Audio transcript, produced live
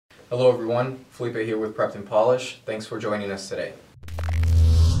Hello everyone, Felipe here with Prepped and Polished. Thanks for joining us today.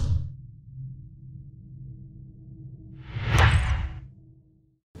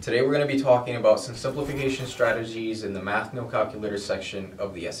 Today we're going to be talking about some simplification strategies in the Math No Calculator section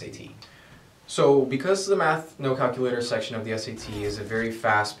of the SAT. So because the Math No Calculator section of the SAT is a very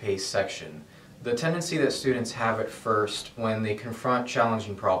fast-paced section, the tendency that students have at first when they confront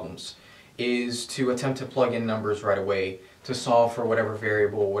challenging problems is to attempt to plug in numbers right away to solve for whatever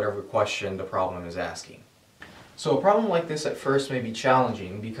variable, whatever question the problem is asking. So a problem like this at first may be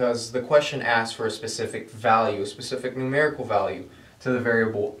challenging because the question asks for a specific value, a specific numerical value to the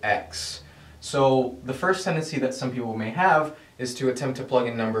variable x. So the first tendency that some people may have is to attempt to plug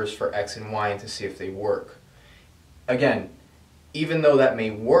in numbers for x and y and to see if they work. Again, even though that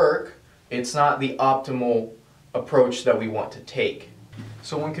may work, it's not the optimal approach that we want to take.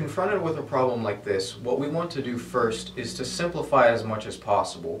 So when confronted with a problem like this, what we want to do first is to simplify as much as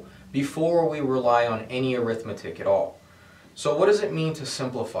possible before we rely on any arithmetic at all. So what does it mean to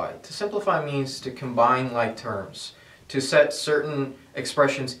simplify? To simplify means to combine like terms, to set certain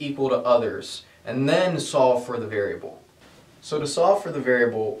expressions equal to others, and then solve for the variable. So to solve for the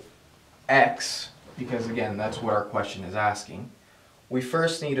variable x, because again that's what our question is asking, we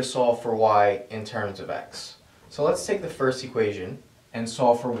first need to solve for y in terms of x. So let's take the first equation and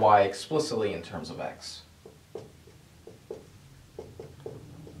solve for y explicitly in terms of x.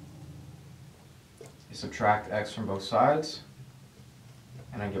 I subtract x from both sides,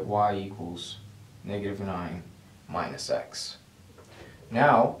 and I get y equals -9 minus x.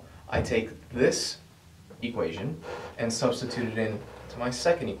 Now, I take this equation and substitute it in to my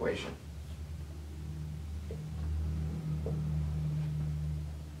second equation.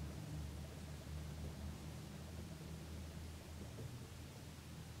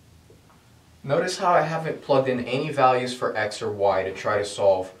 Notice how I haven't plugged in any values for x or y to try to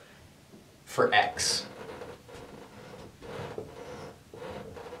solve for x.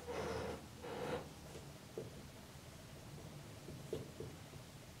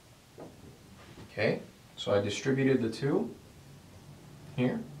 Okay, so I distributed the two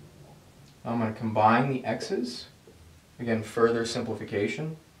here. I'm going to combine the x's. Again, further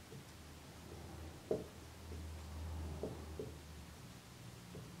simplification.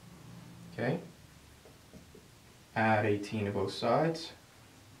 Okay, add 18 to both sides.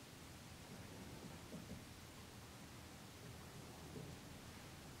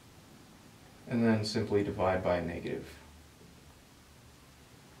 And then simply divide by a negative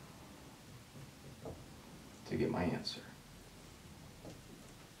to get my answer.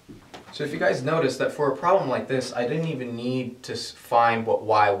 So if you guys notice that for a problem like this, I didn't even need to find what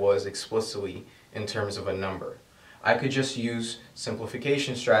y was explicitly in terms of a number. I could just use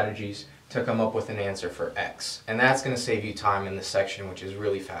simplification strategies to come up with an answer for x. And that's going to save you time in this section, which is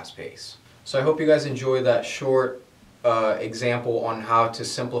really fast-paced. So I hope you guys enjoyed that short example on how to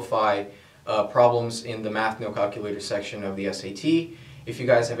simplify problems in the Math No Calculator section of the SAT. If you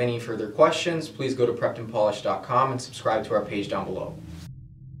guys have any further questions, please go to preppeddandpolished.com and subscribe to our page down below.